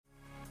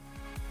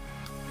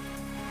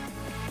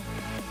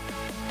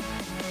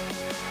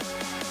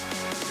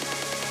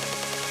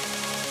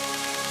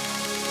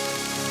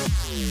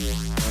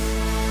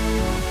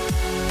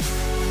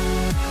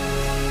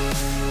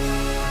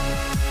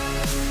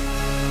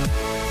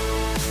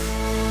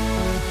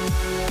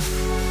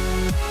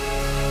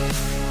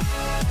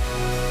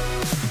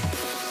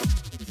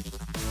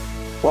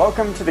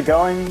Welcome to the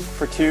Going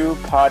for Two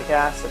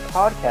podcast, a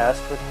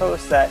podcast with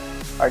hosts that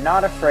are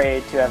not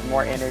afraid to have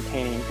more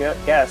entertaining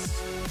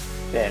guests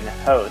than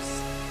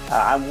hosts.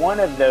 I'm one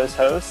of those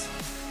hosts,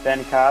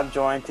 Ben Cobb,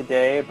 joined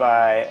today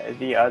by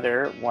the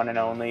other one and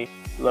only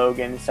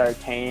Logan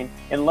Sartain.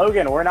 And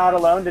Logan, we're not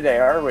alone today,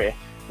 are we?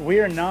 We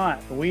are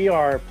not. We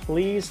are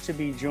pleased to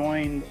be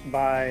joined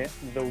by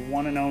the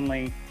one and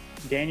only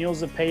Daniel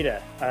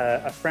Zepeda,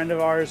 a friend of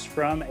ours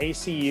from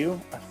ACU,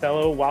 a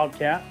fellow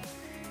Wildcat.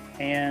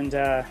 And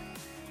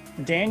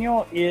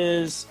Daniel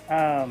is,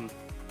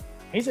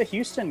 he's a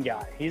Houston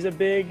guy. He's a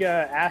big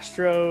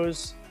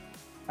Astros,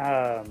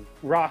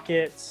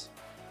 Rockets,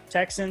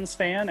 Texans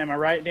fan. Am I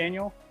right,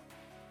 Daniel?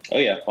 Oh,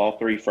 yeah. All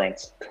three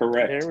fronts.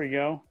 Correct. There we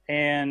go.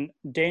 And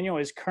Daniel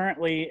is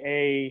currently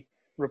a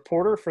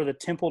reporter for the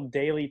Temple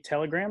Daily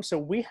Telegram. So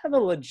we have a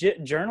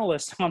legit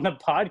journalist on the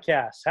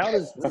podcast.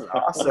 This is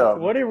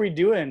awesome. What are we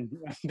doing,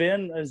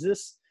 Ben? Is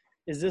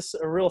this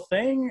a real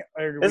thing?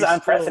 This is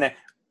unprecedented.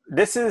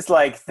 This is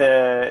like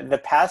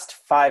the past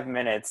 5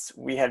 minutes,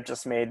 we have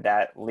just made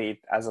that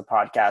leap as a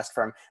podcast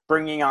from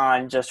bringing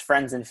on just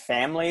friends and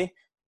family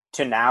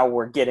to now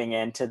we're getting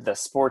into the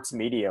sports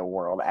media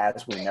world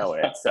as we know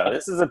it. So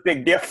this is a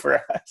big deal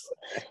for us.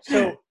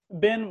 So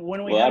Ben,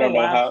 when we I don't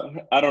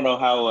know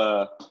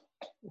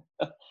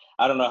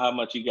how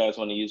much you guys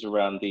want to use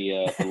around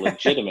the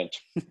legitimate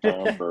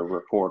term for a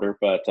reporter,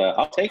 but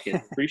I'll take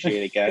it.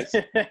 Appreciate it, guys.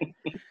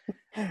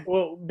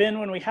 Well, Ben,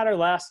 when we had our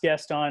last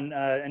guest on,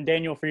 and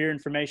Daniel, for your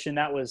information,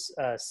 that was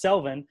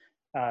Selvin,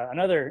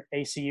 another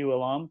ACU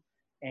alum,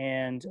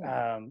 and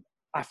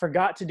I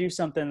forgot to do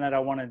something that I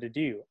wanted to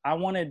do. I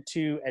wanted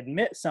to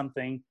admit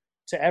something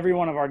to every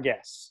one of our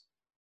guests.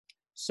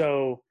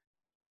 So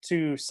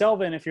to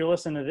Selvin, if you're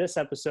listening to this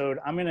episode,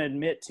 I'm going to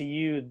admit to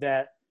you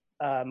that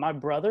my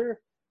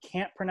brother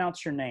can't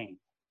pronounce your name,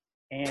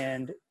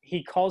 and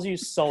he calls you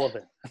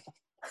Sullivan.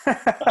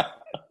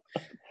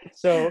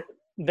 So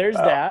there's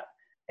that.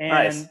 And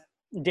nice.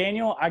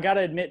 Daniel, I got to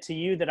admit to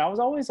you that I was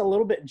always a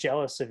little bit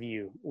jealous of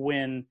you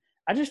when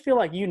I just feel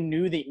like you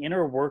knew the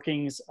inner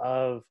workings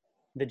of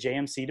the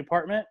JMC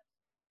department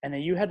and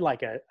that you had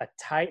like a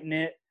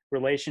tight-knit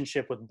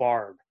relationship with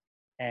Barb.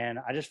 And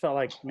I just felt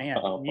like, man,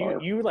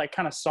 you like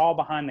kind of saw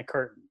behind the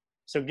curtain.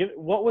 So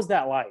what was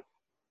that like?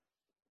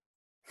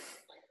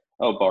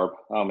 Oh, Barb.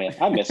 Oh, man.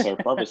 I miss her.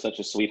 Barb is such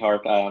a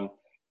sweetheart.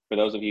 For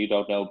those of you who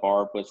don't know,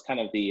 Barb was kind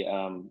of the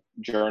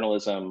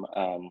journalism,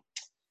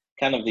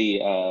 kind of the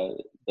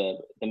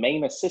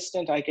main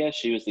assistant, I guess.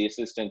 She was the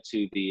assistant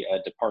to the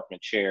department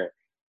chair.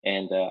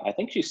 And I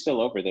think she's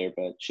still over there,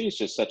 but she's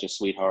just such a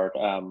sweetheart.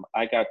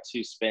 I got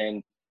to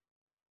spend,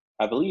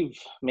 I believe,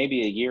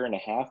 maybe a year and a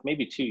half,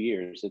 maybe 2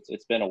 years.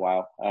 It's been a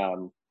while.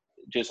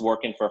 Just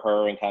working for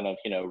her and kind of,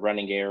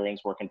 running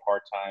errands, working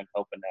part-time,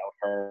 helping out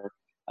her.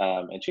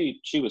 And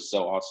she was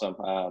so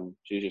awesome.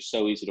 She was just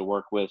so easy to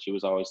work with. She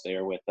was always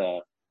there with,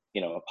 a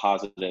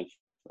positive,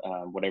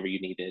 whatever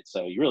you needed.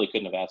 So you really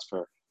couldn't have asked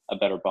for a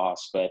better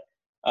boss. But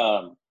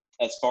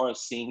as far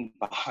as seeing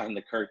behind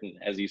the curtain,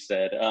 as you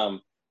said,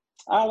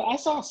 I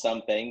saw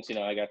some things.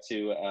 I got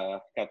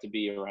to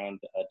be around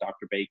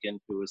Dr. Bacon,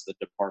 who was the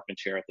department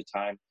chair at the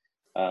time.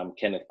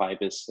 Kenneth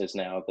Pipus is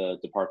now the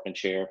department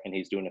chair, and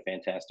he's doing a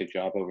fantastic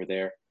job over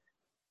there.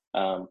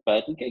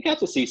 But I got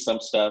to see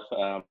some stuff.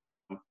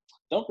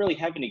 Don't really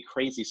have any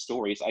crazy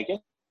stories. I guess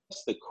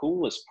the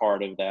coolest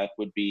part of that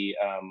would be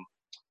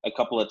a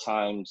couple of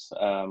times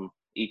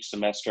each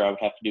semester I would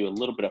have to do a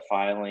little bit of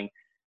filing,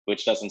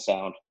 which doesn't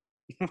sound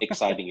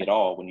exciting at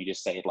all when you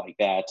just say it like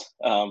that.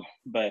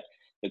 But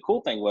the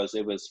cool thing was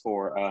it was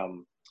for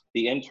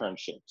the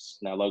internships.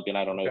 Now, Logan,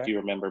 I don't know if you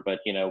remember, but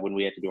when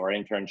we had to do our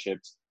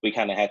internships, we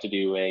kind of had to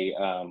do a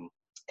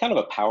kind of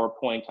a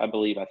PowerPoint, I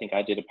believe. I think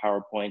I did a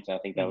PowerPoint. And I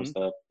think that was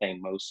the thing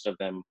most of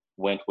them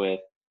went with.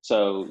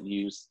 So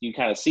you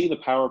kind of see the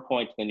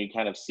PowerPoint, then you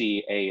kind of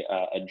see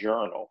a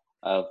journal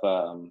of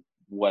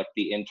what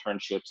the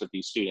internships of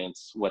these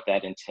students, what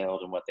that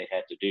entailed and what they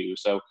had to do.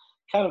 So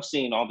kind of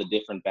seeing all the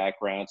different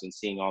backgrounds and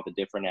seeing all the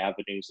different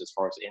avenues as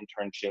far as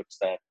internships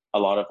that a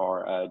lot of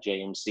our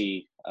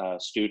JMC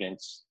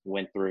students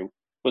went through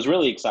was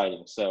really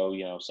exciting. So,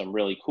 some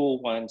really cool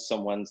ones,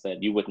 some ones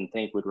that you wouldn't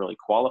think would really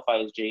qualify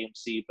as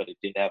JMC, but it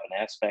did have an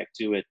aspect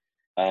to it.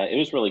 It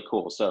was really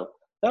cool. So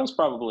that was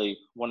probably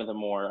one of the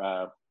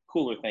more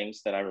cooler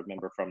things that I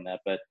remember from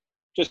that. But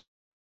just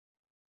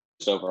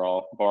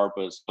overall, Barb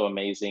was so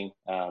amazing.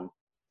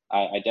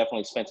 I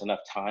definitely spent enough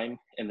time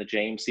in the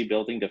JMC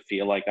building to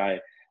feel like I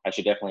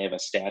should definitely have a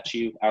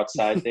statue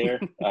outside there.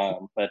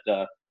 But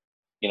no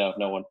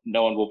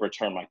one will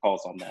return my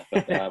calls on that.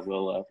 But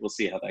we'll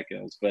see how that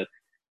goes. But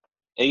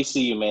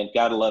ACU, man,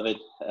 gotta love it.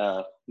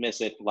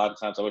 Miss it. A lot of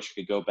times I wish I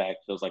could go back.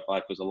 Feels like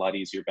life was a lot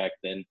easier back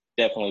then.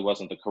 Definitely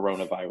wasn't the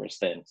coronavirus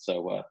then.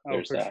 So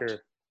there's that.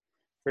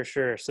 For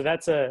sure. So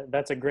that's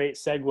a great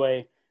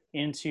segue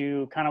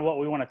into kind of what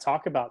we want to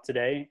talk about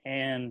today.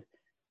 And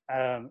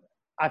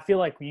I feel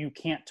like you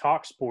can't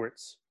talk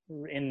sports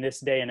in this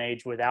day and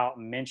age without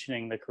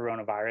mentioning the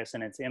coronavirus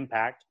and its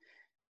impact.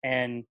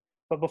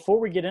 But before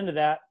we get into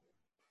that,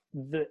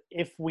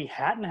 if we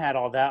hadn't had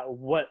all that,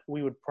 what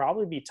we would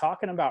probably be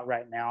talking about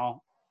right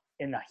now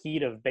in the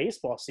heat of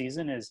baseball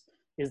season is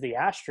the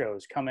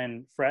Astros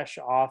coming fresh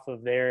off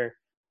of their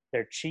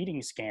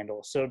cheating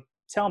scandal. So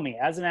tell me,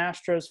 as an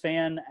Astros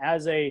fan,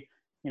 as a,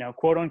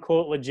 quote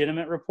unquote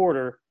legitimate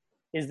reporter,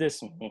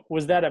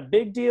 was that a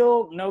big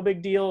deal, no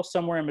big deal,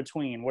 somewhere in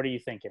between? What are you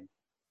thinking?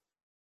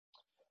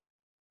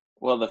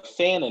 Well, the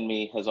fan in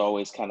me has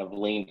always kind of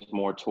leaned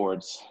more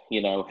towards,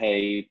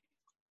 hey,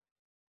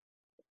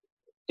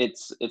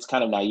 it's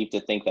kind of naive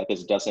to think that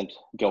this doesn't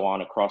go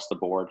on across the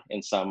board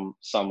in some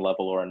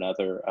level or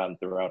another,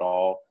 throughout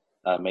all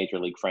major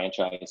league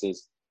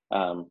franchises.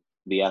 The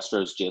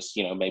Astros just,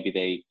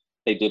 maybe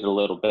they did a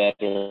little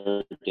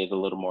better, did a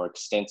little more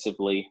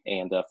extensively,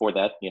 and for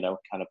that,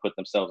 kind of put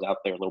themselves out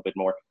there a little bit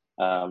more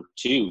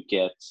to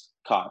get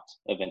caught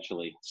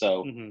eventually.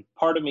 So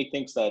part of me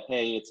thinks that,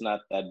 hey, it's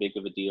not that big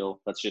of a deal.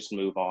 Let's just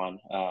move on.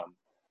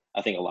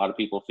 I think a lot of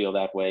people feel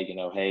that way,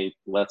 hey,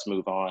 let's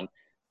move on.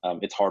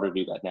 It's harder to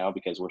do that now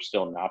because we're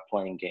still not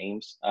playing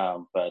games.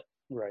 But,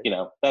 right.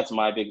 That's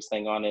my biggest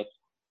thing on it.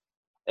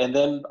 And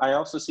then I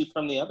also see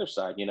from the other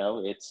side,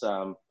 it's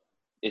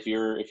if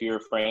you're a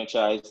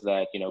franchise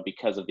that,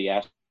 because of the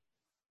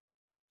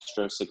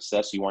Astros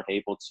success, you weren't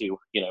able to,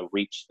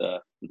 reach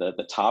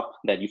the top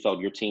that you felt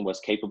your team was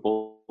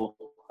capable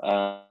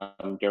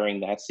during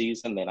that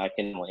season, then I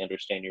can only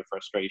understand your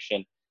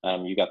frustration.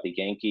 You got the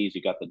Yankees,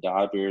 you got the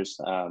Dodgers,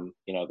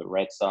 the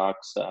Red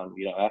Sox,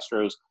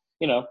 Astros,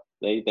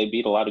 they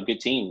beat a lot of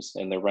good teams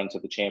in their run to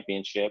the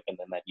championship and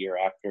then that year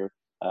after.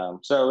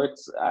 So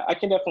I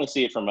can definitely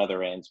see it from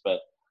other ends, but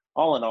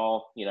all in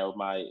all,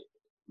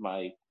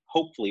 my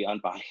hopefully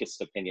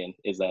unbiased opinion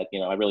is that,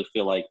 I really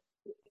feel like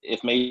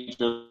if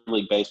Major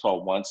League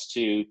Baseball wants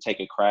to take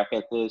a crack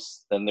at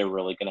this, then they're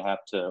really going to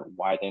have to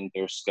widen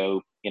their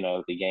scope.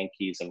 The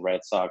Yankees and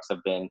Red Sox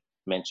have been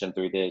mentioned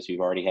through this.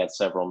 You've already had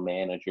several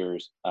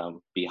managers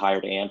be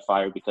hired and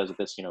fired because of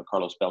this.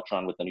 Carlos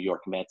Beltran with the New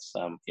York Mets,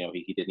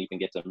 he didn't even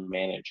get to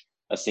manage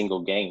a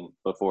single game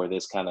before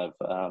this kind of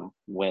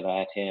went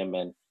at him,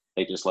 and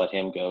they just let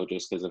him go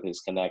just because of his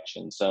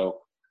connection. So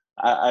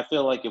I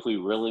feel like if we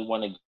really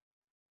want to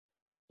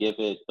give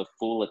it the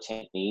full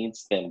attention it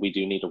needs, then we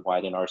do need to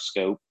widen our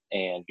scope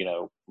and,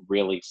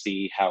 really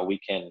see how we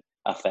can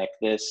affect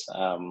this.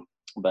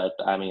 But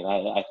I mean,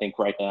 I think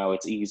right now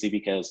it's easy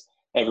because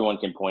everyone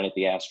can point at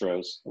the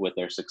Astros with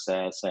their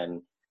success,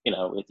 and,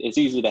 it's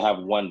easy to have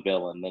one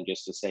villain than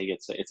just to say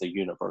it's a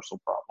universal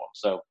problem.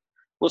 So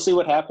we'll see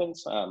what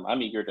happens.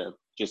 I'm eager to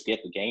just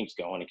get the games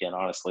going again,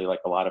 honestly,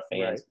 like a lot of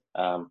fans.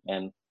 Right.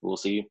 And we'll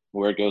see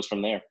where it goes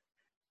from there.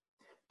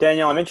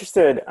 Daniel, I'm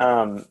interested,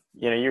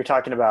 you're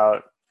talking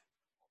about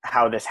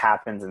how this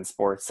happens in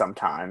sports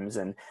sometimes,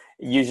 and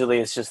usually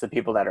it's just the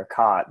people that are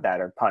caught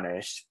that are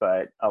punished,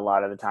 but a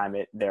lot of the time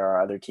there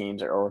are other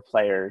teams or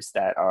players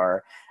that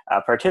are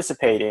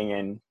participating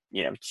in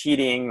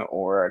cheating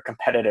or a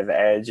competitive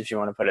edge, if you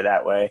want to put it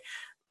that way.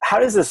 How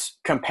does this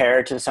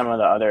compare to some of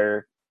the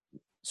other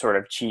sort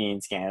of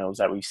cheating scandals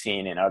that we've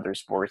seen in other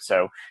sports?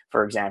 So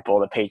for example,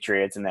 the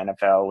Patriots and the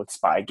NFL with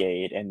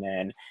Spygate, and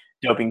then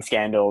doping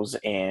scandals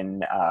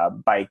in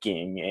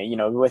biking,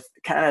 with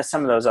kind of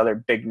some of those other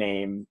big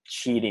name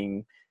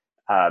cheating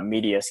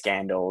media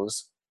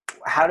scandals.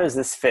 How does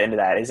this fit into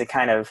that? Is it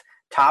kind of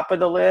top of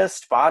the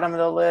list, bottom of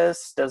the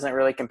list? Doesn't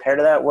really compare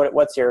to that?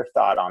 What's your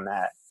thought on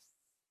that?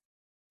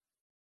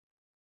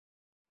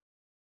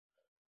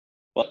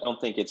 Well, I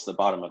don't think it's the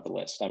bottom of the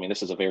list. I mean,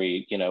 this is a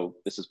very,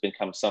 this has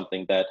become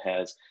something that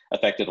has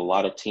affected a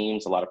lot of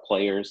teams, a lot of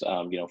players,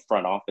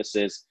 front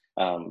offices,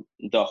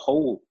 the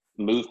whole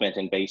movement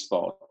in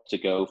baseball to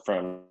go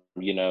from,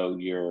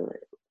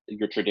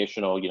 your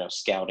traditional,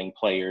 scouting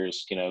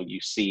players,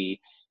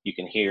 you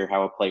can hear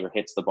how a player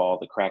hits the ball,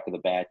 the crack of the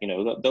bat,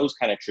 those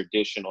kind of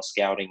traditional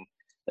scouting,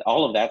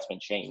 all of that's been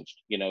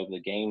changed.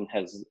 The game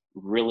has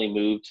really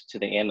moved to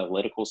the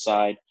analytical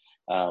side,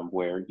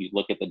 where you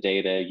look at the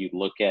data, you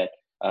look at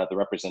the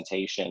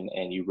representation,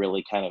 and you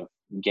really kind of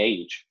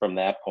gauge from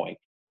that point.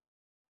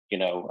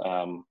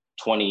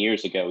 20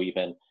 years ago,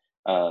 even,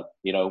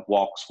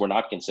 walks were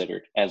not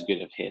considered as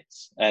good as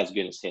hits,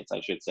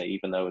 I should say,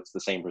 even though it's the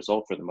same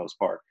result for the most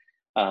part.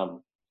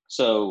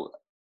 So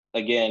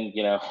again,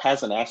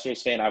 as an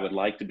Astros fan, I would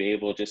like to be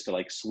able just to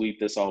like sweep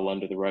this all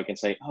under the rug and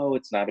say, oh,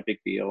 it's not a big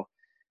deal.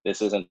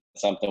 This isn't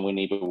something we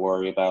need to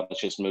worry about.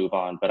 Let's just move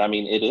on. But I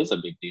mean, it is a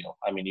big deal.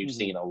 I mean, you've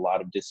seen a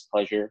lot of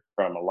displeasure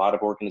from a lot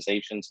of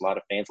organizations, a lot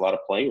of fans, a lot of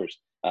players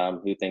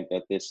who think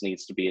that this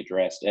needs to be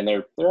addressed. And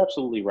they're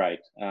absolutely right.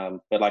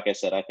 But like I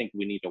said, I think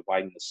we need to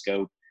widen the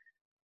scope.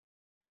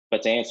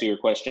 But to answer your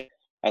question,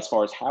 as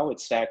far as how it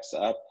stacks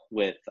up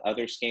with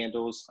other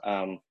scandals,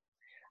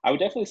 I would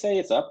definitely say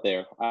it's up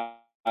there.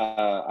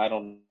 I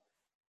don't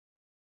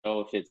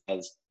know if it's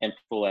as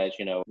impactful as,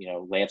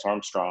 Lance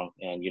Armstrong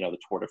and, the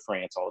Tour de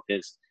France, all of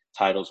his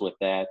titles with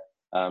that.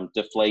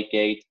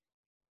 Deflategate,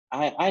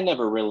 I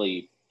never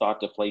really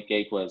thought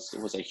Deflategate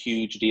was a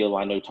huge deal.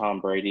 I know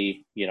Tom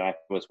Brady,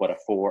 was a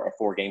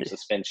four game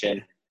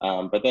suspension.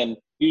 But then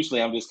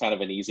usually I'm just kind of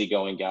an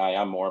easygoing guy.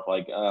 I'm more of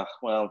like,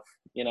 well,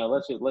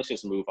 let's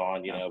just move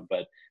on,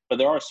 but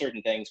there are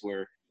certain things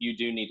where you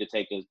do need to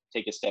take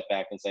a step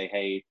back and say,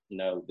 hey,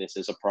 this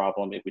is a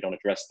problem. If we don't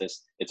address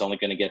this, it's only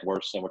going to get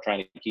worse. And we're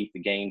trying to keep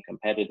the game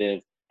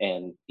competitive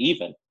and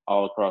even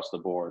all across the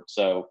board.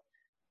 So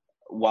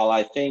while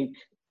I think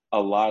a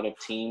lot of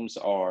teams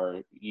are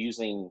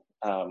using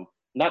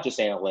not just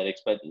analytics,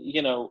 but,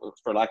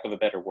 for lack of a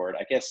better word,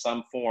 I guess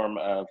some form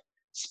of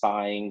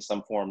spying,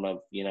 some form of,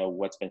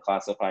 what's been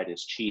classified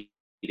as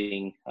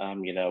cheating,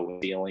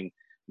 stealing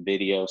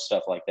video,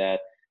 stuff like that.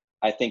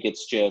 I think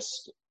it's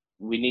just,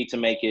 we need to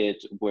make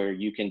it where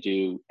you can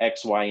do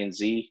X, Y, and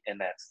Z, and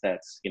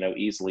that's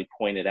easily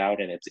pointed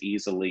out, and it's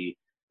easily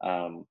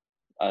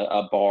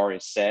a bar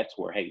is set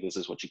where, hey, this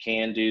is what you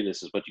can do,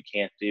 this is what you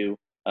can't do,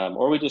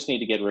 or we just need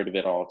to get rid of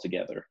it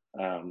altogether.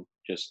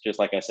 Just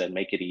like I said,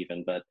 make it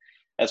even. But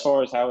as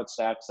far as how it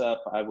stacks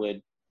up,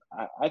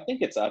 I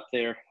think it's up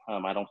there.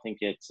 I don't think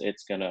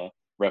it's gonna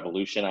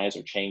revolutionize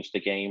or change the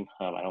game.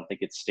 I don't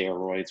think it's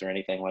steroids or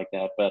anything like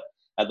that. But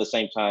at the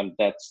same time,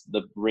 that's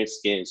the risk,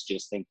 is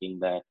just thinking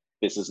that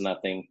this is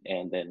nothing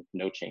and then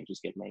no changes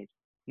get made.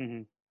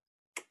 Mm-hmm.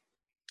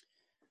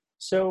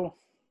 So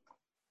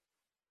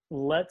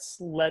let's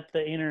let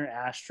the inner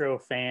Astro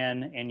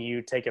fan and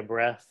you take a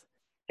breath,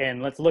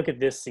 and let's look at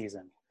this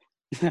season.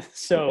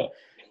 So,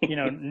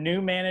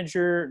 new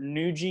manager,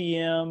 new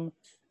GM,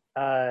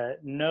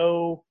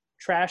 no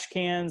trash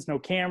cans, no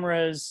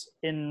cameras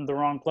in the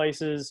wrong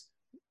places.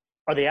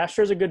 Are the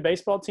Astros a good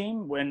baseball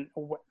team?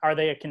 Are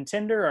they a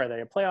contender? Are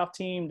they a playoff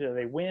team? Do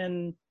they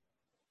win?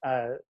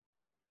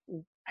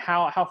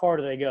 How far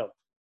do they go?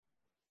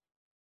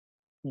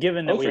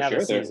 Given that we have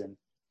a season.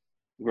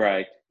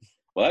 Right.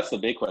 Well, that's the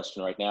big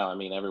question right now. I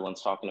mean,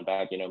 everyone's talking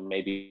about,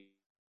 maybe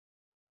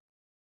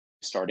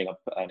starting up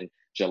in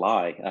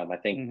July. I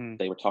think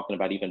they were talking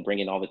about even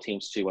bringing all the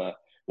teams to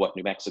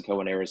New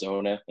Mexico and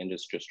Arizona, and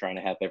just trying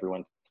to have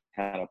everyone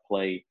kind of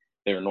play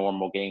their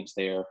normal games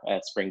there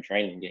at spring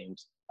training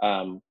games.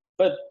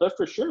 But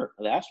for sure,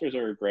 the Astros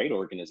are a great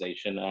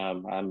organization.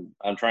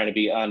 I'm trying to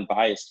be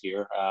unbiased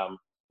here,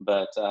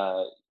 but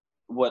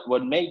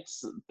what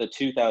makes the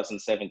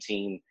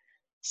 2017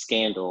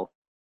 scandal,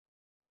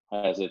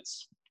 as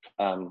it's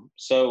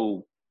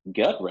so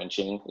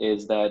gut-wrenching,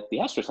 is that the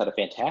Astros had a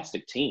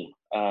fantastic team.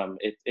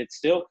 It's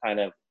still kind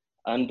of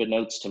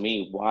unbeknownst to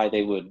me why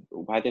they would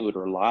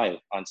rely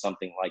on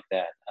something like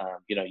that.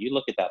 You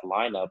look at that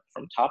lineup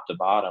from top to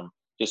bottom,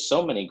 just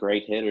so many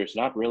great hitters,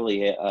 not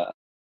really a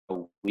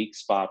weak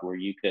spot where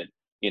you could,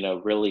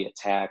 really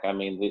attack. I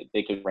mean,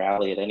 they could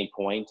rally at any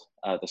point.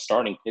 The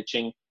starting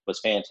pitching was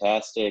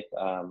fantastic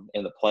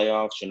in the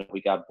playoffs.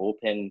 We got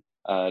bullpen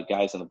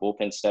guys in the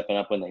bullpen stepping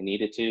up when they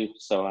needed to.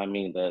 So, I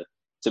mean,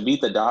 to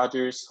beat the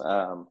Dodgers,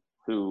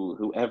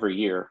 who every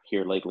year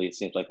here lately, it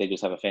seems like they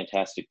just have a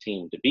fantastic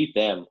team. To beat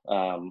them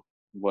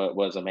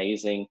was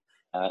amazing.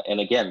 And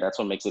again, that's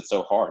what makes it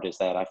so hard, is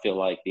that I feel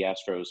like the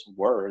Astros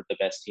were the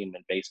best team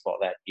in baseball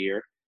that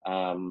year.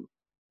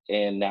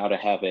 And now to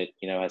have it,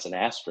 as an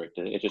asterisk,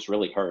 it just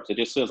really hurts. It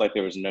just feels like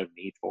there was no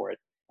need for it.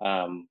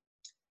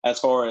 As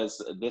far as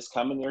this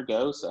coming year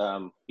goes,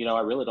 I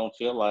really don't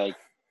feel like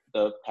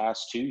the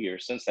past 2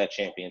 years since that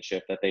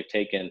championship that they've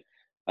taken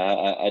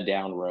a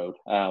down road.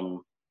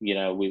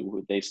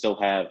 They still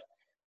have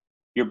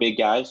your big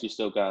guys. You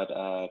still got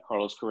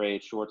Carlos Correa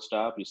at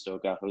shortstop. You still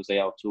got Jose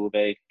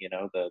Altuve,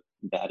 the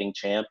batting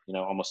champ,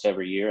 almost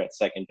every year at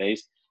second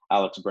base.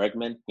 Alex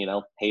Bregman,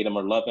 hate him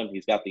or love him,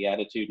 he's got the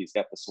attitude, he's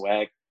got the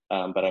swag.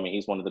 But I mean,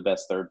 he's one of the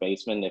best third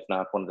basemen, if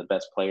not one of the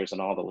best players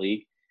in all the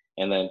league.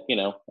 And then,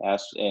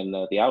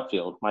 the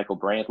outfield, Michael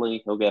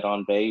Brantley, he'll get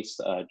on base.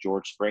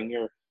 George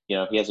Springer,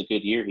 he has a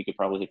good year. He could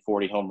probably hit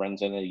 40 home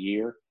runs in a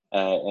year.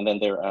 And then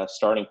their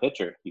starting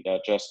pitcher, you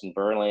got Justin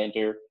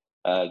Verlander.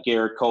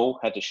 Garrett Cole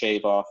had to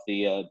shave off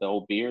the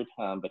old beard,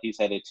 but he's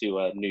headed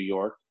to New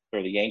York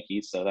for the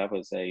Yankees. So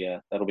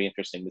that'll be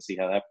interesting to see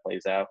how that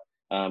plays out.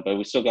 But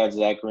we still got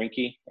Zach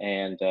Greinke,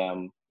 and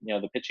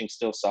the pitching's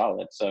still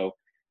solid. So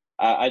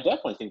I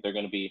definitely think they're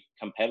going to be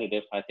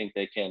competitive. I think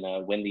they can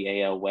win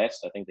the AL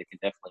West. I think they can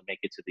definitely make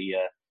it to the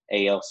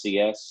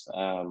ALCS.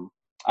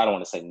 I don't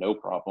want to say no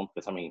problem,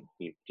 because I mean,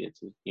 you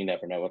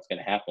never know what's going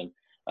to happen.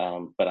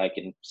 But I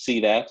can see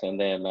that, and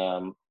then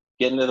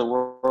get into the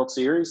World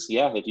Series.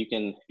 Yeah, if you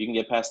can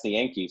get past the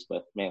Yankees,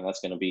 but man, that's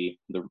going to be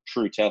the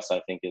true test.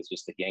 I think is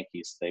just the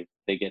Yankees.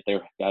 They get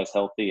their guys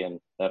healthy, and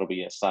that'll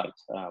be a sight.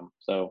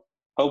 So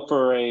hope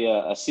for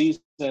a season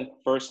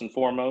first and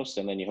foremost,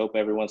 and then you hope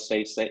everyone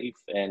stays safe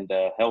and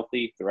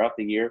healthy throughout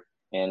the year.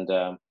 And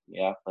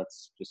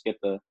let's just get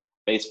the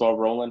baseball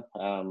rolling.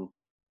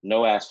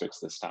 No asterisks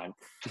this time.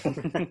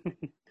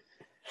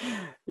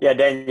 Yeah,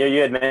 Daniel, you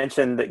had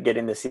mentioned that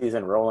getting the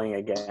season rolling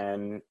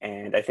again,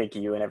 and I think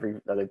you and every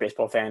other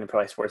baseball fan and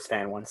probably sports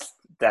fan wants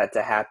that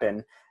to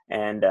happen.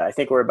 And I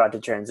think we're about to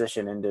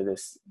transition into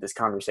this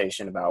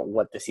conversation about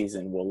what the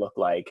season will look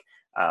like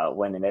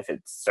when and if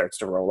it starts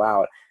to roll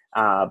out.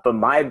 But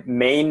my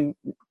main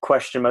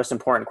question, most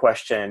important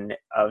question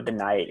of the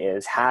night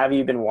is, have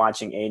you been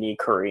watching any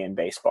Korean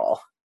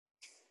baseball?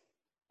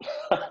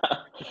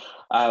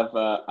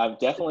 I've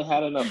definitely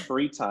had enough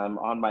free time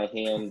on my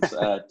hands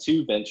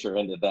to venture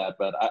into that,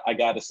 but I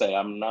got to say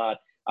I'm not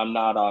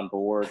on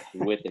board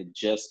with it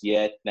just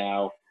yet.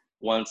 Now,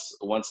 once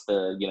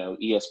the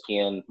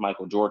ESPN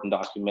Michael Jordan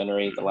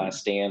documentary, The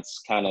Last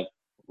Dance, kind of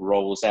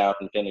rolls out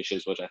and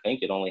finishes, which I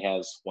think it only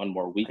has one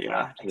more week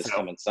left this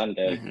coming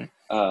Sunday.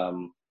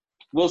 Mm-hmm.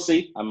 We'll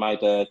see. I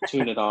might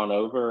tune it on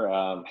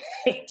over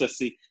to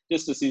see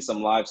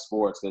some live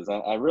sports, because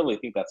I really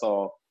think that's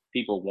all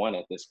people want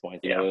at this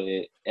point.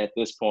 At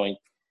this point,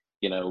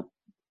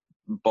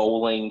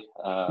 bowling,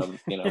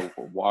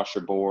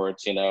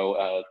 washerboards,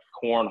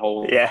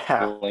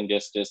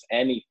 cornhole, just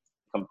any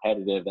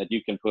competitive that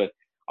you can put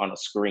on a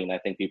screen, I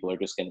think people are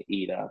just going to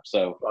eat up.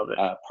 So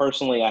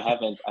personally, I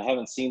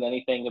haven't seen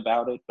anything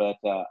about it, but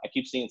I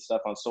keep seeing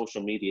stuff on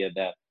social media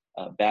that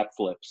bat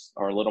flips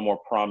are a little more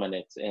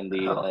prominent in the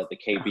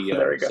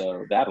KBO.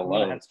 So that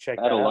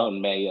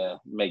alone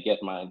may get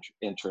my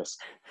interest.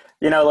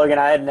 Logan,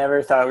 I had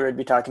never thought we would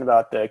be talking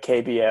about the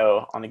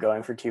KBO on the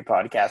Going for Two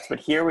podcast, but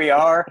here we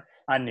are.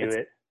 I knew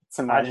it.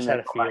 I just had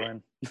a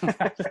feeling.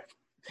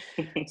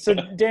 So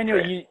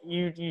Daniel,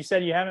 you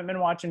said you haven't been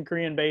watching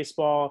Korean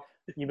baseball.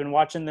 You've been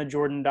watching the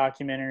Jordan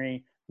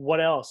documentary.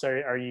 What else?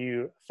 Are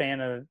you a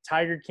fan of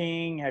Tiger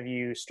King? Have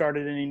you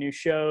started any new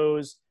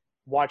shows?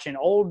 Watching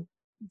old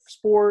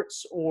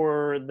sports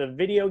or the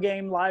video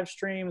game live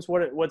streams?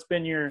 What's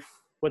been your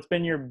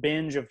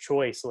binge of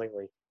choice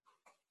lately?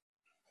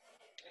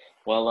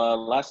 Well,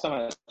 last time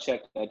I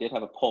checked, I did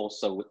have a pulse,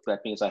 so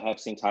that means I have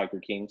seen Tiger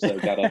King. So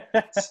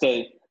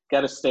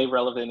gotta stay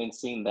relevant and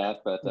seen that.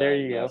 But there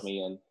you go.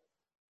 Me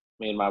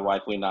and my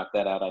wife, we knocked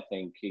that out. I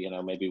think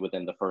maybe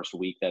within the first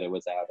week that it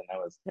was out, and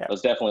that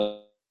was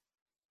definitely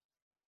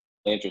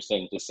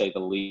interesting to say the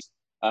least.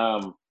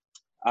 I'm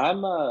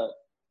a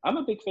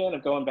big fan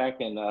of going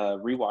back and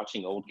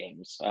rewatching old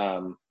games.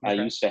 Okay. I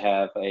used to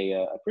have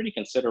a pretty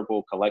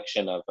considerable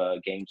collection of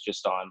games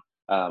just on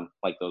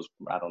like those,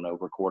 I don't know,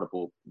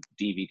 recordable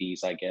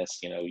DVDs, I guess.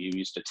 You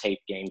used to tape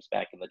games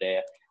back in the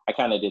day. I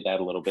kind of did that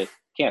a little bit.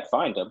 Can't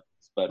find them,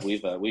 but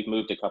we've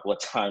moved a couple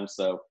of times,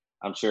 so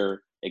I'm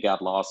sure it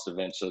got lost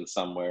eventually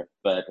somewhere.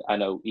 But I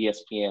know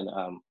ESPN,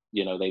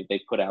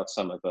 they put out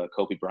some of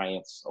Kobe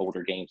Bryant's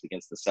older games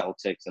against the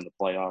Celtics in the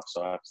playoffs,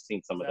 so I've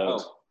seen some of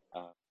those.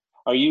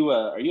 Are you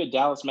a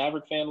Dallas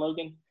Maverick fan,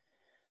 Logan?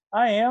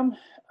 I am.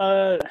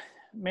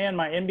 Man,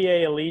 my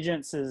NBA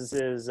allegiance is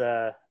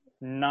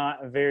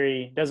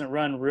doesn't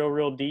run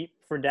real deep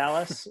for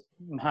Dallas.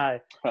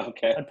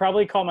 Okay. I'd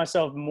probably call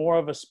myself more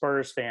of a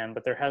Spurs fan,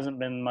 but there hasn't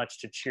been much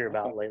to cheer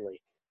about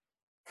lately.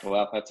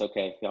 Well, that's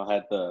okay. Y'all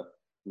had the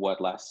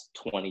last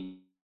 20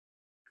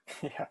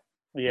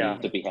 yeah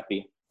to be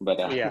happy, but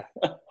yeah.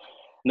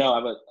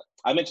 No,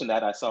 I mentioned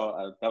that I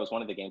saw that was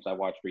one of the games I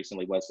watched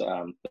recently was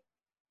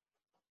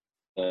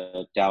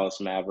the Dallas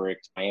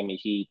Mavericks Miami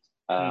Heat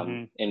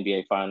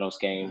NBA Finals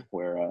game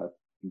where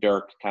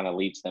Dirk kind of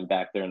leads them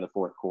back there in the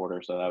fourth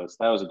quarter. So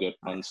that was a good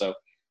one. So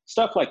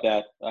stuff like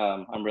that,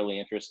 I'm really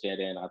interested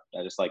in. I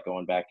just like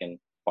going back and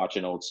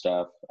watching old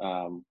stuff.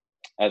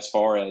 As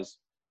far as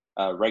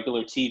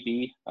regular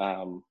TV,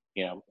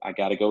 I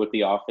got to go with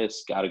The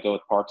Office, got to go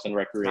with Parks and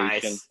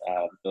Recreation.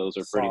 Nice.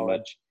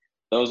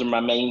 Those are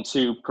my main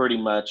two pretty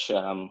much.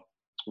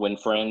 When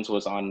Friends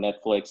was on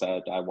Netflix,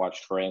 I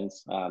watched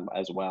Friends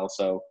as well.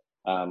 So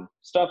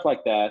stuff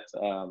like that.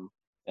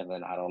 And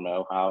then I don't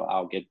know how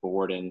I'll get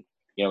bored. And,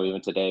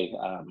 even today,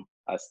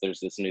 there's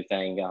this new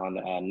thing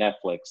on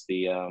Netflix.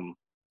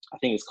 I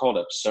think it's called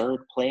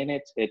Absurd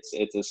Planet.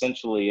 It's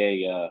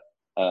essentially a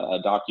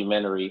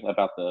documentary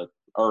about the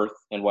Earth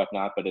and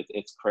whatnot, but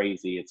it's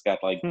crazy. It's got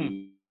like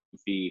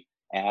goofy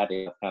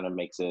added, kind of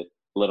makes it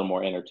a little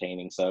more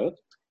entertaining. So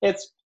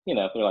it's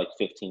they're like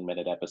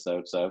 15-minute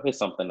episodes, so it's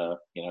something to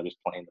just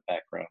play in the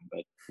background.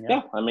 But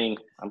yeah, I mean,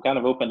 I'm kind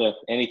of open to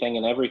anything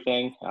and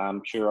everything.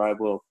 I'm sure I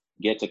will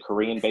get to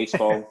Korean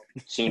baseball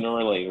sooner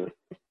or later.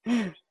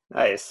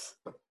 Nice.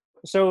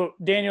 So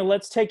Daniel,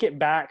 let's take it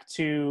back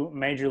to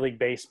Major League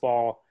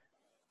Baseball.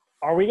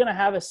 Are we going to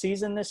have a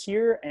season this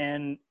year?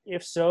 And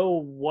if so,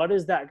 what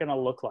is that going to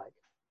look like?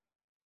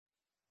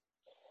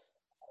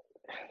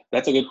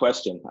 That's a good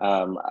question.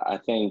 I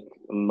think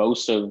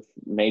most of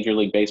Major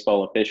League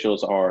Baseball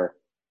officials are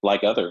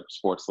like other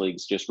sports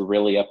leagues, just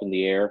really up in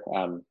the air.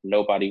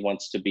 Nobody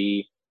wants to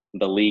be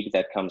the league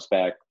that comes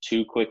back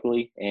too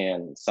quickly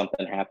and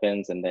something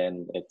happens, and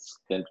then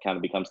then kind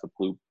of becomes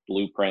the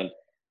blueprint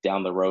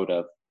down the road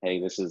of,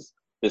 hey, this is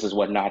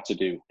what not to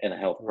do in a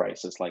health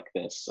crisis like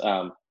this.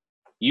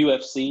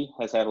 UFC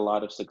has had a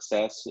lot of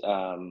success.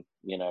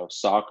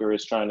 Soccer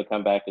is trying to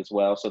come back as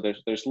well. So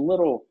there's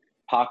little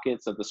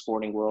pockets of the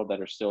sporting world that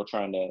are still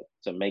trying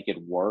to make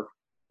it work.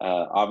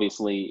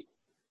 Obviously,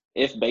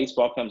 if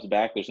baseball comes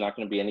back, there's not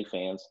going to be any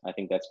fans. I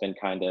think that's been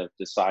kind of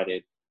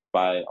decided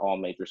by all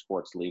major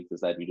sports leagues,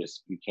 is that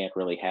you can't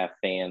really have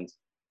fans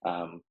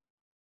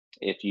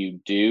If you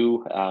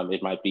do,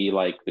 it might be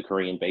like the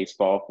Korean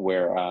baseball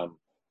where,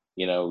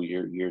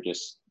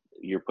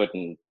 you're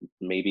putting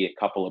maybe a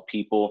couple of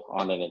people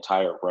on an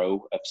entire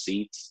row of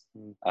seats,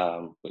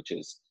 which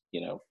is,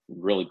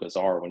 really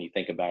bizarre when you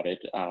think about it.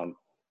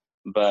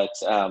 But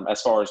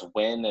as far as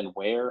when and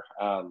where,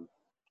 I'm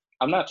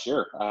not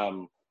sure.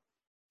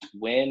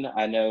 When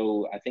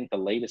I think the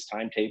latest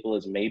timetable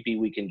is maybe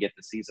we can get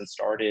the season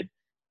started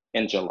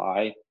in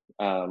July.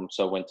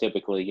 So when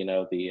typically,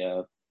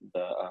 the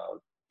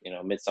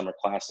Midsummer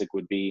Classic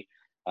would be,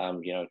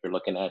 if you're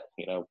looking at,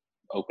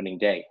 opening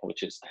day,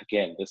 which is,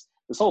 again, this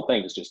whole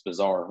thing is just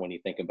bizarre when you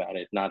think about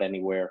it. Not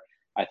anywhere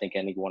I think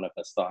any one of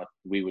us thought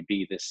we would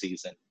be this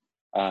season.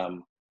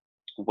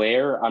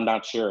 Where, I'm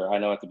not sure. I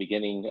know at the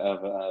beginning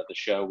of the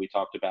show, we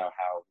talked about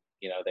how,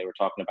 they were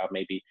talking about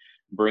maybe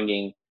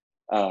bringing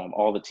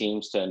all the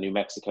teams to New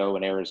Mexico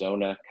and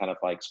Arizona, kind of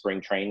like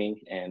spring training,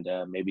 and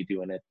maybe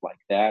doing it like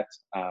that.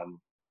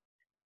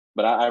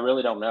 But I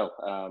really don't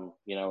know.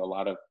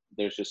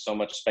 There's just so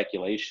much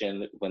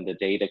speculation when the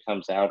data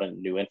comes out and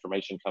new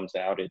information comes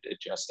out. It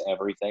adjusts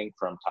everything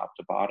from top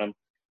to bottom,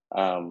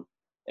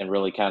 and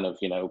really kind of,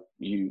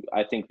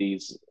 I think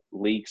these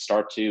leagues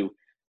start to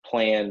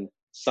plan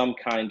some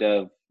kind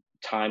of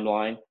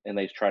timeline, and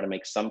they try to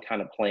make some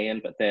kind of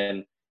plan. But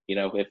then,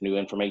 if new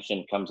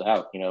information comes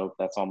out,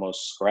 that's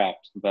almost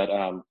scrapped. But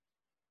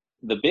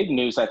the big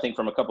news, I think,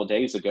 from a couple of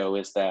days ago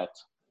is that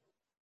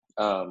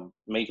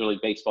Major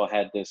League Baseball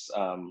had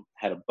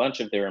a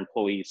bunch of their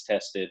employees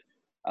tested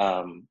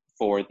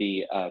for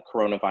the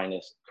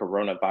coronavirus,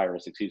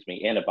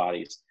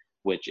 antibodies,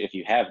 which if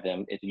you have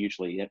them, it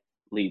usually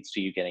leads to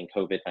you getting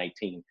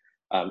COVID-19.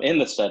 In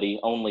the study,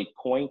 only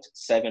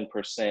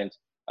 0.7%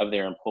 of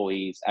their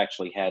employees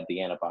actually had the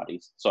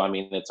antibodies. So, I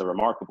mean, it's a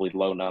remarkably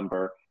low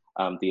number.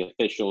 The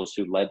officials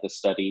who led the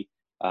study,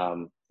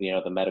 in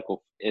the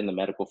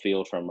medical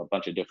field from a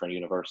bunch of different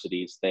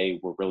universities, they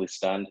were really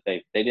stunned.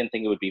 They didn't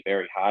think it would be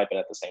very high, but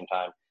at the same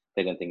time,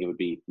 they didn't think it would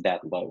be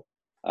that low.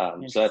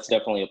 So that's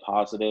definitely a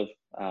positive,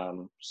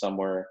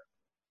 somewhere,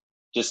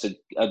 just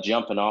a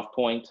jumping off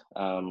point.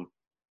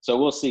 So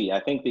we'll see. I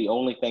think the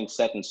only thing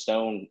set in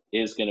stone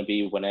is going to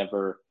be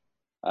whenever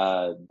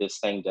this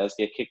thing does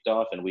get kicked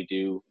off and we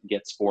do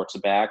get sports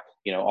back,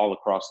 all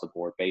across the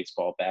board,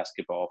 baseball,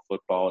 basketball,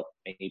 football,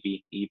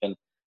 maybe even.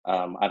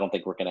 I don't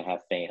think we're going to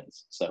have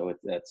fans. So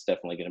that's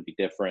definitely going to be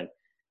different.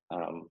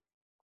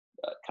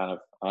 Kind of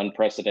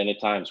unprecedented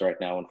times right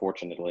now,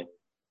 unfortunately.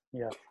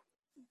 Yeah.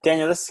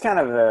 Daniel, this is kind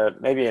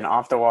of maybe an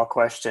off-the-wall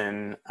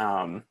question,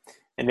 and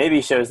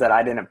maybe shows that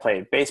I didn't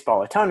play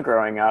baseball a ton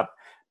growing up.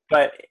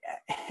 But,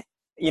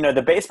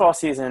 the baseball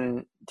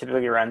season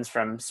typically runs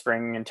from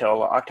spring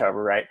until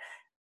October, right?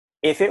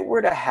 If it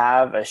were to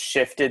have a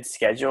shifted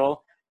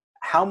schedule,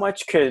 how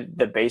much could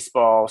the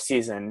baseball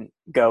season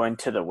go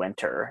into the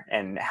winter,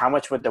 and how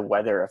much would the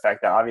weather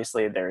affect that?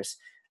 Obviously, there's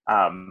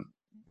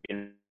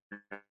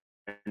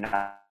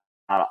not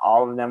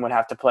all of them would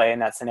have to play in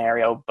that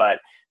scenario, but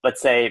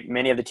let's say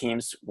many of the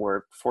teams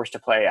were forced to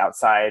play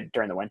outside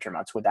during the winter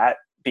months. Would that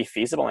be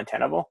feasible and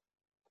tenable?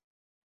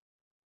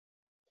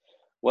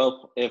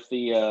 Well, if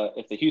the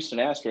Houston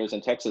Astros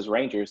and Texas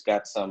Rangers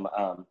got some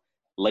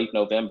late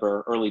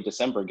November, early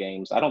December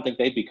games, I don't think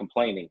they'd be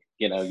complaining.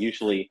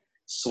 Usually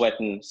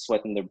sweating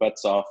their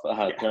butts off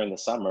during the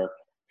summer.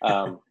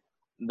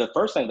 The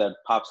first thing that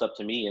pops up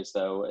to me is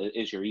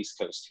your East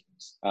Coast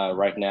teams.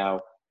 Right now,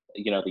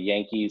 the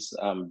Yankees,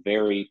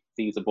 very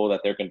feasible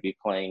that they're going to be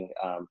playing,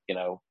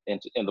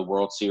 in the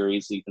World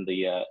Series, even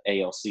the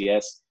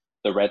ALCS.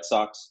 The Red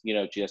Sox,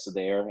 just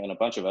there, and a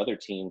bunch of other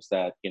teams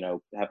that,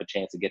 have a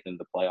chance of getting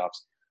into the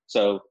playoffs.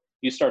 So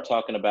you start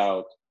talking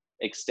about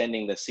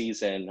extending the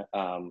season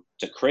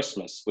to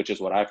Christmas, which is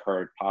what I've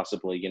heard,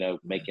 possibly,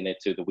 making it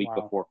to the week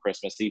before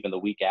Christmas, even the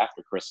week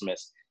after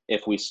Christmas,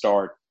 if we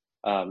start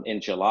in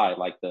July,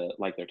 like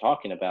they're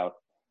talking about.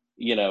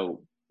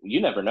 You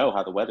never know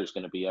how the weather's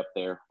going to be up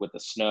there with the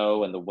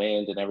snow and the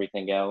wind and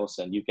everything else.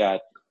 And you've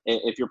got,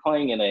 if you're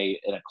playing in a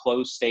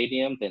closed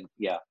stadium, then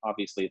yeah,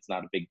 obviously it's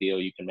not a big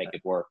deal. You can make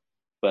it work.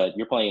 But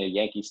you're playing a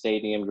Yankee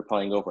Stadium, you're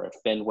playing over at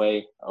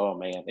Fenway. Oh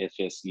man, it's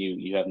just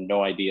you have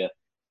no idea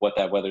what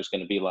that weather's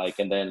going to be like.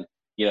 And then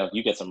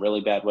you get some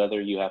really bad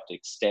weather. You have to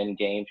extend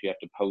games. You have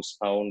to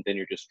postpone. Then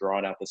you're just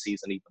drawing out the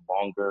season even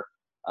longer,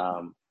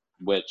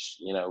 which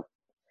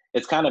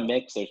it's kind of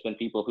mixed. There's been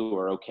people who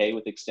are okay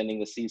with extending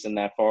the season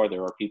that far.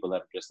 There are people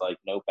that are just like,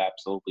 nope,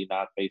 absolutely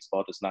not.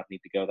 Baseball does not need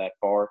to go that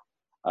far.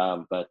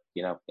 But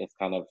it's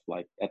kind of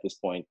like, at this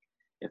point,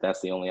 if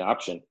that's the only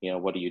option,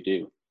 what do you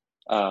do?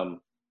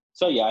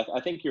 So yeah, I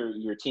think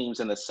your teams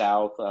in the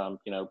South,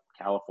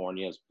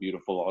 California is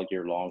beautiful all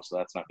year long, so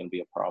that's not going to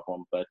be a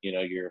problem. But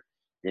your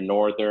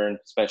northern,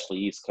 especially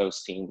East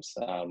Coast teams,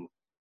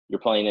 you're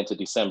playing into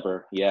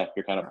December. Yeah,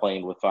 you're kind of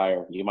playing with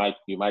fire. You might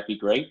be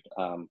great.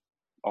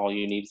 All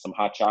you need is some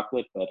hot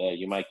chocolate, but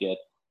you might get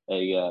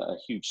a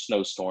huge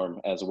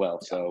snowstorm as well.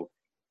 So,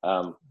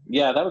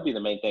 yeah, that would be the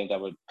main thing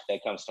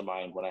that comes to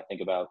mind when I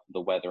think about the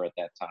weather at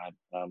that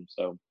time.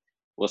 So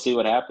we'll see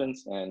what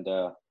happens, and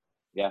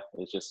yeah,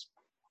 it's just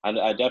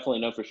I definitely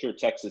know for sure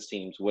Texas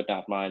teams would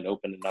not mind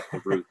opening up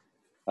the roof,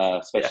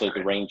 especially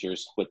the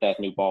Rangers with that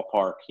new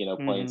ballpark,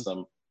 playing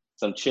some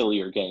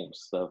chillier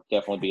games. So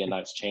definitely be a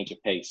nice change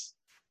of pace.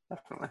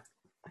 Definitely.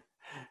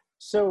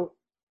 So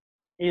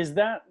is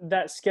that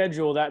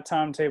schedule, that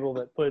timetable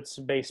that puts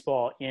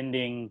baseball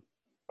ending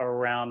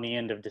around the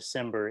end of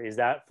December, is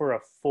that for a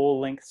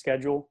full-length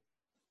schedule?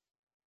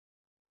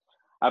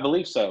 I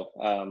believe so.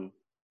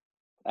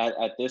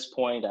 At this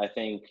point, I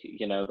think,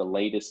 the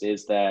latest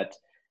is that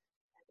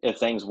if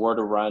things were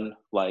to run,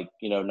 like,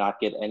 not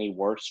get any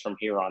worse from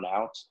here on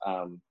out,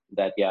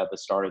 that, the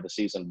start of the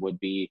season would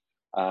be,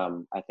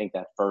 I think,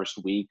 that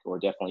first week or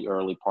definitely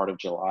early part of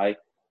July.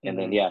 And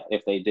then,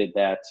 if they did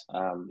that,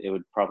 it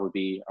would probably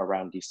be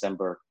around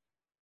December,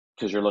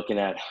 because you're looking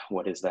at,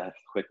 what is that,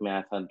 quick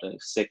math, under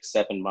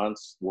 6-7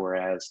 months,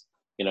 whereas,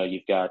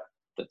 you've got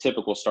the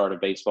typical start of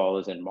baseball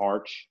is in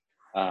March,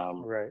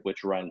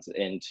 which runs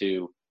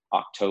into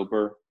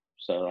October.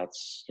 So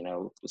that's,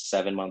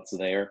 7 months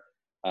there.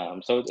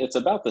 So it's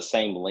about the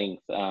same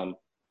length.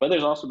 But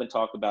there's also been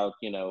talk about,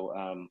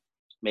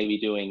 maybe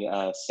doing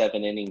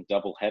 7-inning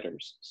double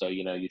headers. So,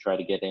 you try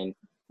to get in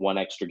one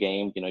extra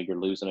game, you're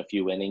losing a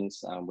few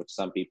innings, which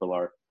some people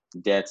are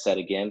dead set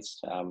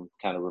against,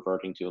 kind of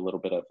reverting to a little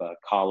bit of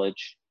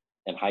college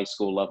and high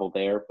school level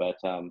there. But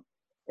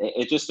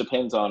it just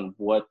depends on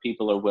what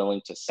people are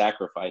willing to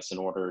sacrifice in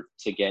order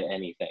to get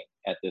anything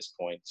at this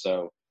point.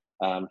 So,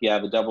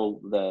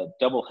 the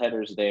double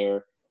headers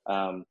there,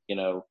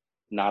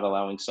 not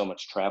allowing so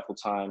much travel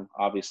time,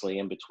 obviously,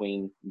 in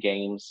between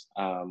games.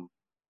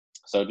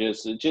 So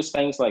just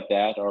things like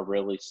that are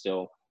really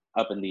still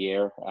up in the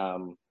air.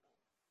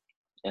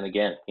 And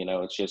again,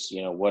 it's just,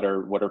 what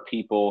are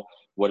people,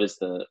 what is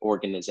the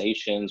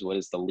organizations, what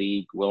is the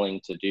league willing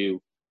to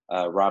do?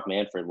 Rob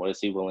Manfred, what is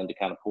he willing to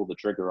kind of pull the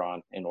trigger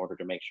on in order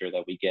to make sure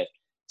that we get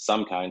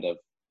some kind of,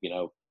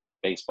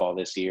 baseball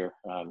this year?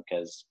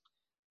 Because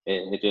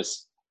it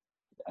just,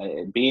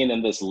 being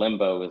in this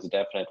limbo is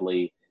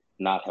definitely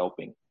not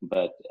helping.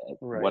 But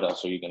what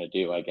else are you going to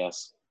do, I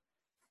guess?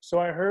 So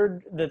I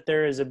heard that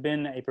there has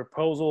been a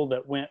proposal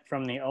that went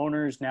from the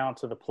owners now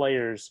to the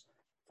players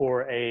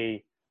for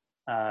a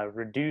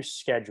reduced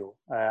schedule,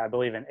 I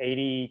believe an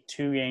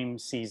 82-game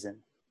season.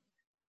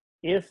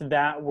 If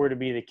that were to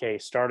be the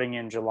case, starting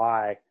in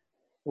July,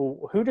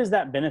 who does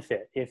that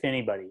benefit, if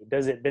anybody?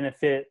 Does it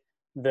benefit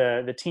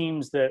the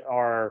teams that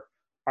are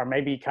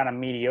maybe kind of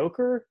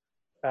mediocre,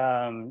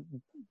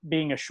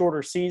 being a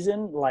shorter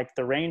season? Like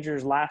the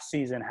Rangers last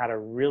season had a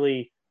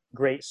really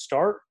great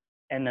start,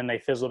 and then they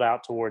fizzled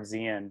out towards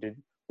the end.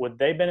 Would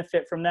they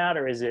benefit from that,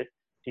 or do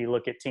you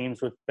look at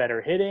teams with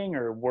better hitting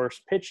or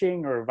worse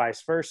pitching or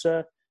vice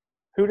versa?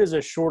 Who does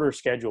a shorter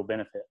schedule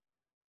benefit?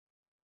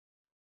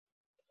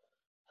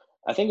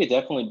 I think it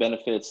definitely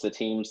benefits the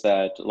teams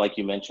that, like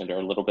you mentioned,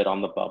 are a little bit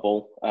on the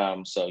bubble.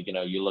 So,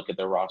 you look at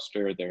their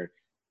roster,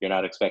 you're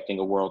not expecting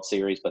a World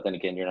Series, but then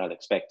again, you're not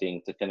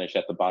expecting to finish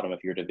at the bottom of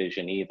your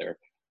division either.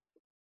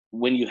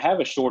 When you have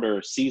a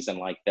shorter season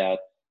like that,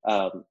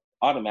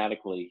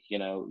 automatically,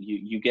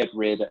 you get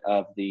rid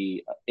of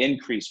the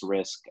increased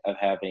risk of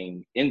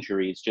having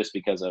injuries just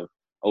because of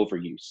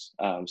overuse.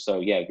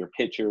 So, your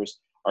pitchers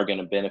are going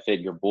to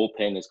benefit. Your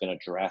bullpen is going to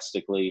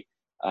drastically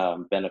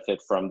benefit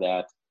from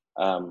that.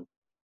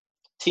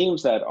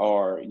 Teams that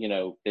are,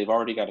 they've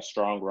already got a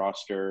strong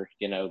roster,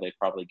 they've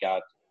probably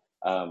got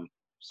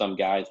some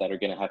guys that are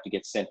going to have to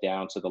get sent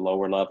down to the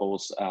lower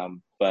levels,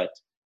 but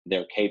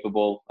they're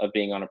capable of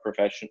being on a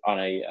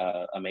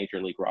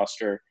major league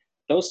roster.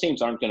 Those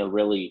teams aren't going to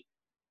really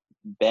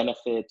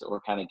benefit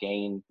or kind of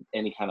gain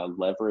any kind of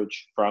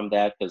leverage from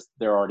that because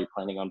they're already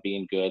planning on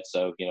being good.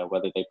 So,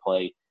 whether they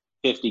play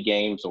 50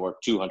 games or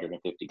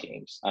 250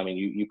 games, I mean,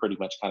 you pretty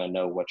much kind of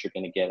know what you're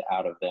going to get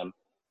out of them.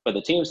 But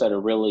the teams that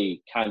are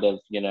really kind of,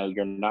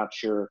 you're not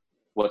sure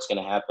what's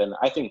going to happen,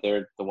 I think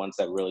they're the ones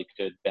that really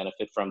could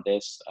benefit from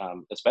this,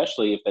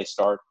 especially if they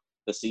start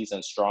the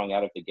season strong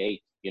out of the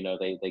gate.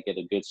 They get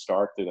a good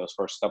start through those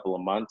first couple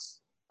of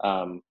months,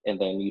 and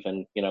then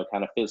even,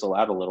 kind of fizzle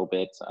out a little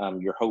bit.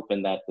 You're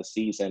hoping that the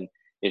season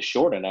is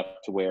short enough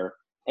to where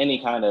any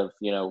kind of,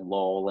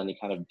 lull, any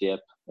kind of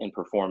dip in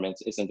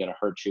performance isn't going to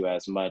hurt you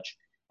as much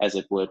as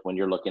it would when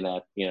you're looking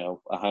at,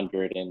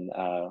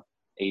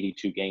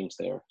 182 games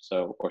there.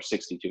 So, or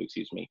 62,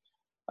 excuse me.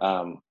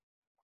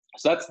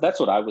 So that's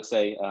what I would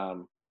say.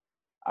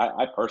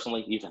 I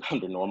personally, even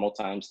under normal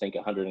times, think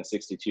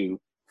 162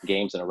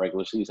 games in a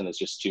regular season is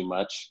just too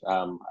much.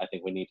 I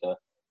think we need to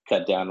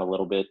cut down a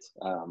little bit,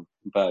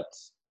 but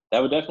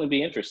that would definitely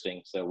be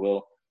interesting.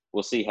 So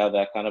we'll see how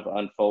that kind of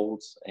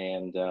unfolds.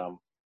 And I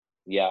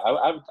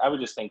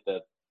would just think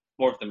that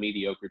more of the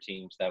mediocre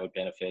teams that would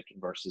benefit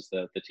versus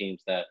the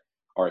teams that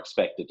are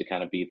expected to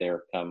kind of be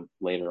there come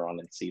later on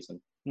in the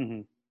season.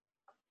 Mm-hmm.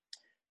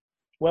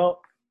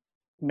 Well,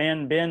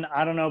 man, Ben,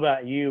 I don't know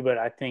about you, but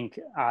I think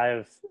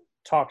I've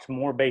talked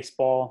more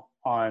baseball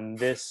on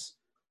this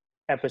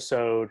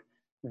episode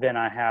than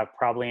I have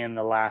probably in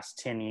the last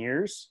 10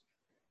 years.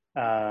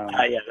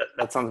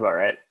 That sounds about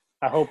right.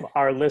 I hope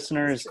our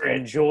listeners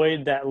great.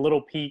 enjoyed that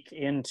little peek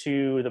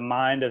into the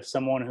mind of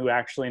someone who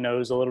actually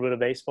knows a little bit of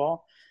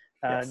baseball.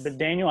 Yes. But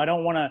Daniel, I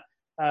don't want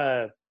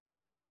to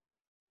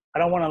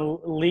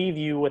leave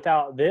you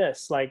without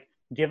this. Like,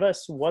 give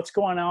us what's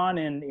going on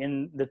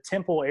in the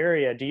Temple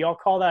area. Do y'all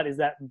call that? Is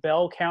that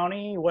Bell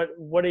County?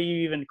 What do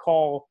you even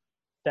call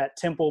that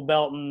Temple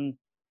Belton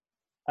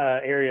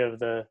area of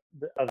the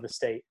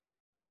state?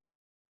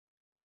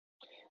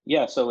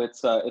 Yeah, so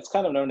it's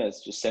kind of known as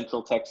just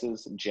Central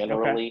Texas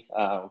generally,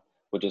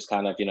 which is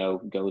kind of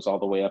goes all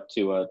the way up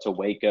to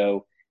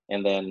Waco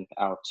and then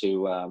out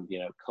to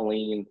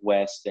Killeen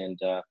West and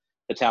the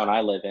town I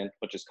live in,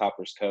 which is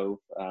Coppers Cove,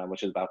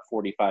 which is about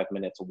 45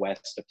 minutes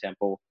west of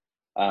Temple.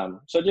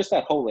 So just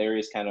that whole area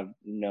is kind of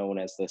known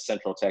as the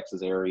Central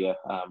Texas area.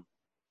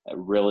 A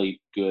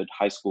really good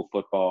high school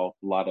football,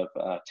 a lot of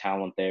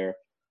talent there.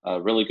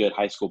 Really good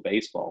high school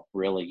baseball,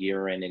 really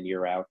year in and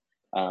year out.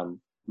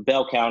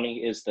 Bell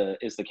County is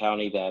the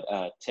county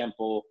that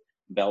Temple,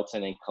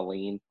 Belton, and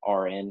Killeen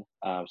are in.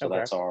 So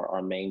that's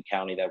our main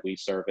county that we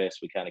service.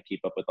 We kind of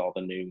keep up with all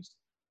the news.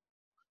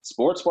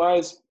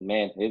 Sports-wise,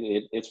 man,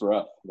 it's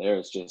rough.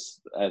 There's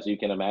just, as you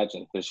can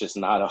imagine, there's just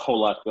not a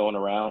whole lot going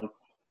around.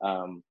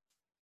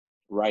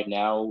 Right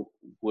now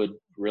would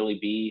really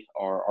be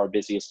our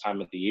busiest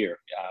time of the year.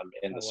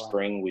 In the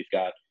spring, we've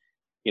got,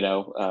 you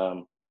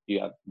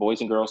got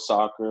boys and girls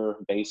soccer,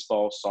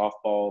 baseball,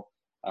 softball,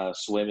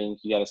 swimming.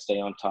 You got to stay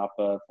on top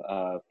of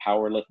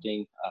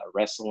powerlifting,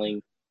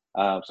 wrestling.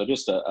 So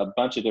just a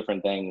bunch of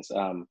different things.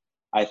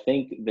 I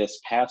think this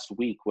past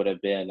week would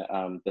have been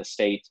the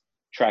state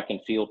track and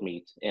field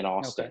meet in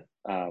Austin,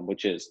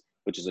 which is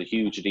a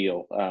huge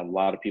deal. A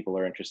lot of people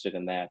are interested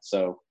in that.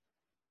 So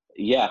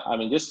yeah, I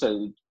mean, just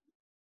to,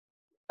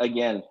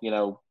 again,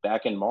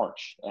 back in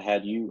March,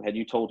 had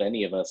you told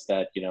any of us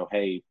that,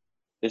 hey,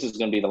 this is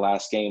going to be the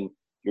last game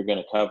you're going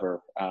to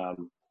cover,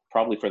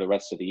 probably for the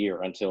rest of the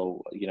year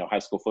until, high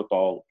school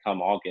football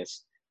come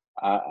August,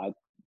 I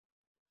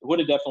would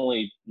have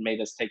definitely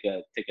made us take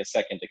a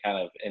second to kind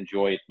of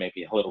enjoy it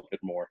maybe a little bit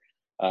more.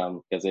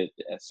 Because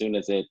as soon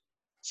as it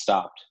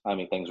stopped, I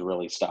mean, things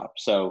really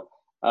stopped. So,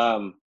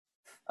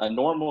 a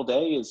normal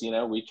day is,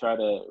 we try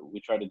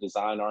to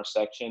design our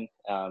section,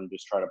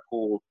 just try to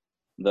pull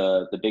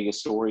the biggest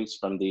stories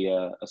from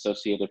the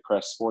Associated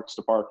Press sports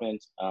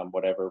department,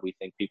 whatever we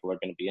think people are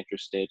going to be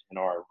interested in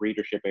our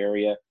readership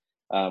area.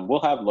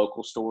 We'll have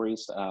local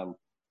stories.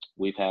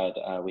 We had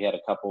a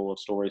couple of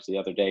stories the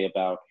other day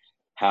about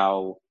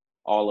how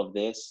all of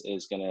this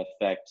is going to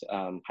affect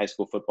high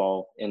school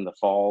football in the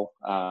fall,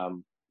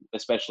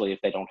 especially if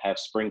they don't have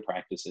spring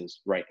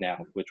practices right now,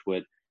 which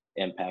would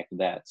impact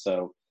that.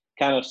 So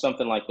kind of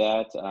something like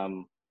that.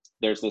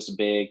 There's this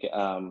big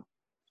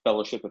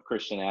Fellowship of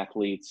Christian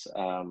Athletes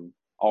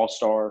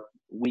All-Star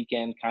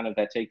weekend kind of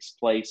that takes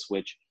place,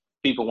 which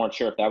people weren't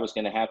sure if that was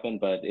going to happen,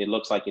 but it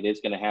looks like it is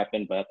going to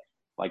happen. But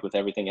like with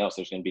everything else,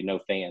 there's going to be no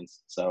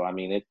fans. So, I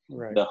mean,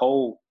 the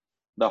whole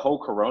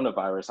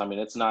coronavirus, I mean,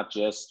 it's not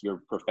just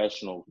your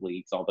professional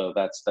leagues, although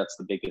that's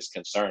the biggest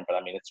concern, but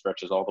I mean, it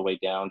stretches all the way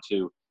down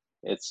to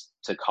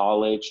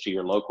college, to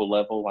your local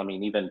level. I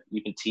mean, even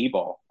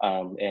T-ball,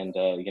 and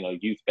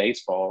youth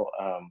baseball,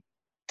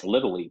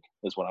 Little League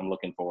is what I'm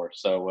looking for.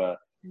 So,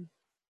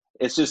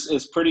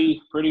 it's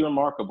pretty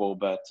remarkable,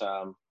 but,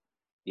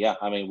 yeah,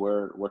 I mean,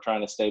 we're trying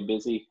to stay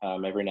busy.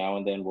 Every now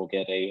and then we'll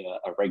get a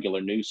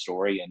regular news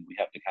story, and we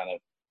have to kind of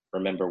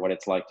remember what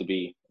it's like to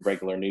be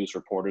regular news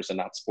reporters and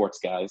not sports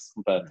guys.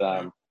 But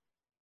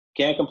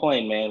can't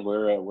complain, man.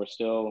 We're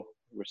still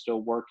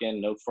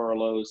working. No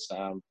furloughs.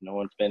 No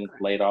one's been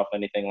laid off,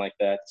 anything like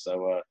that.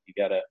 So you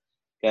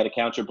gotta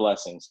count your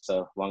blessings.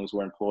 So as long as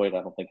we're employed,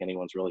 I don't think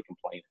anyone's really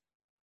complaining.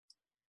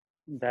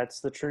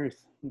 That's the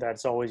truth.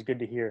 That's always good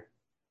to hear.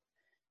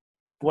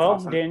 Well,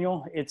 awesome.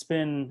 Daniel, it's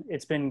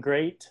been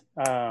great.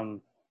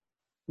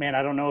 Man,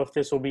 I don't know if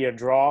this will be a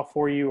draw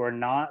for you or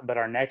not, but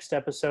our next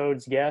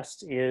episode's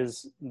guest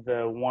is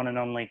the one and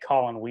only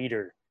Colin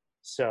Weeder.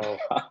 So,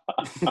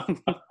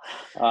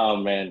 oh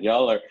man,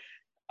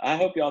 I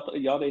hope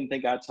y'all didn't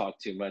think I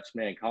talked too much,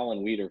 man.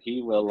 Colin Weeder,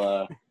 he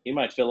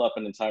might fill up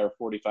an entire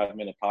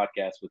 45-minute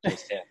podcast with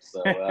just him.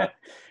 So,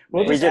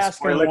 we'll just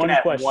ask him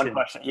one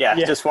question. Yeah,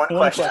 just one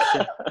question.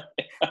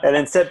 And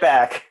then sit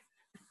back.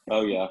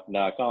 Oh yeah,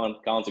 no,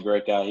 Colin's a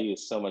great guy. He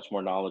is so much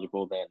more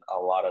knowledgeable than a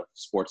lot of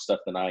sports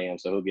stuff than I am.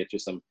 So he'll get you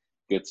some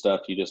good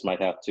stuff. You just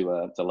might have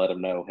to let him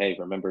know, hey,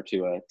 remember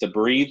to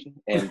breathe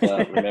and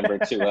remember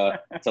to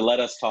let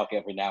us talk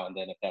every now and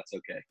then if that's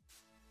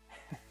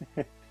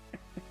okay.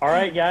 All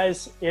right,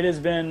 guys, it has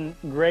been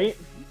great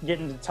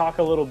getting to talk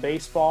a little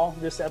baseball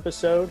this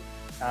episode.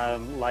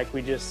 Like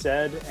we just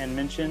said and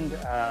mentioned,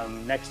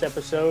 next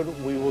episode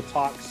we will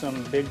talk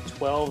some Big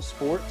 12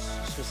 sports,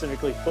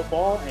 specifically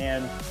football,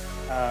 and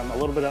a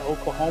little bit of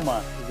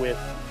Oklahoma with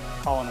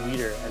Colin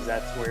Weeder, as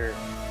that's where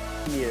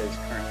he is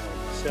currently.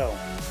 So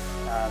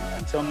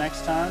until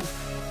next time,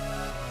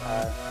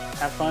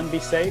 have fun, be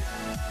safe,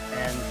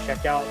 and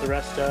check out the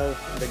rest of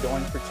the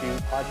Going for Two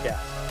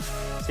podcast.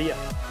 See ya.